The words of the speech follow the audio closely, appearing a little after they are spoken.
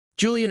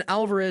Julian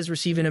Alvarez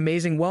received an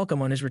amazing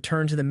welcome on his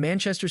return to the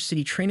Manchester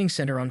City Training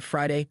Center on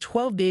Friday,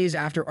 12 days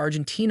after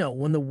Argentina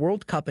won the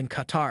World Cup in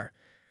Qatar.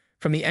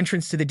 From the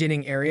entrance to the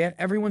dining area,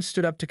 everyone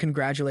stood up to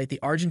congratulate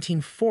the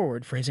Argentine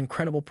forward for his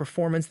incredible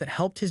performance that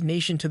helped his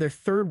nation to their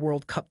third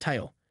World Cup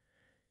title.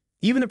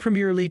 Even the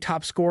Premier League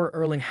top scorer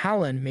Erling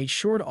Haaland made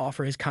sure to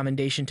offer his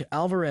commendation to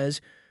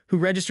Alvarez, who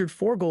registered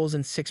 4 goals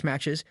in 6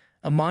 matches,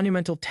 a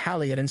monumental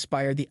tally that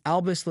inspired the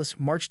Albiceless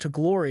march to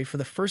glory for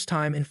the first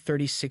time in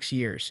 36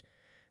 years.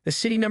 The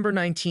City number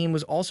 19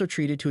 was also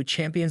treated to a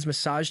champion's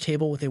massage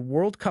table with a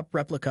World Cup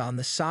replica on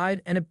the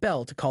side and a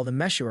bell to call the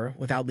messenger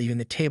without leaving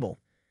the table.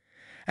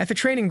 At the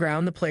training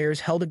ground, the players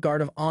held a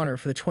guard of honor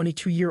for the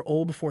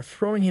 22-year-old before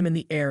throwing him in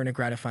the air in a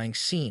gratifying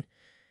scene.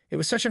 It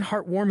was such a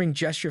heartwarming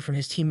gesture from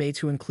his teammates,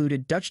 who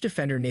included Dutch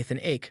defender Nathan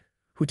Ake,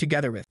 who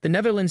together with the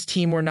Netherlands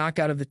team were knocked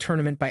out of the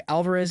tournament by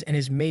Alvarez and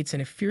his mates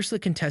in a fiercely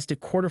contested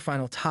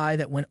quarterfinal tie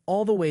that went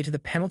all the way to the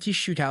penalty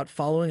shootout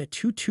following a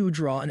 2-2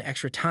 draw in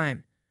extra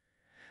time.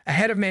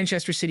 Ahead of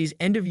Manchester City's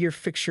end-of-year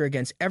fixture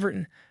against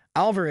Everton,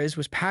 Alvarez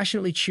was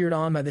passionately cheered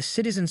on by the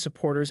citizen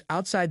supporters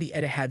outside the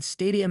Etihad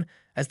Stadium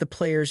as the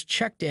players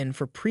checked in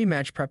for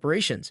pre-match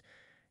preparations.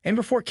 And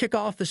before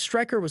kickoff, the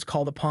striker was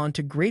called upon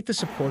to greet the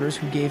supporters,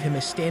 who gave him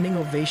a standing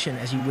ovation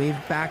as he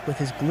waved back with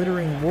his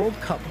glittering World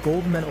Cup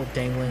gold medal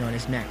dangling on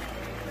his neck.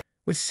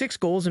 With 6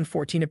 goals and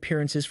 14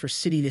 appearances for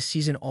City this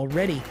season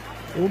already,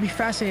 it will be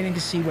fascinating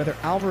to see whether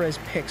Alvarez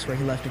picks where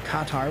he left in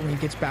Qatar when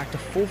he gets back to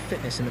full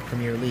fitness in the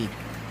Premier League.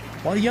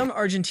 While the young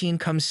Argentine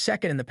comes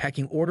second in the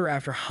pecking order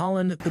after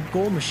Haaland, the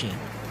goal machine,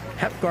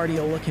 Pep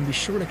Guardiola can be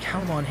sure to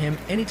count on him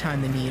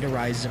anytime the need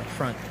arises up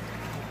front.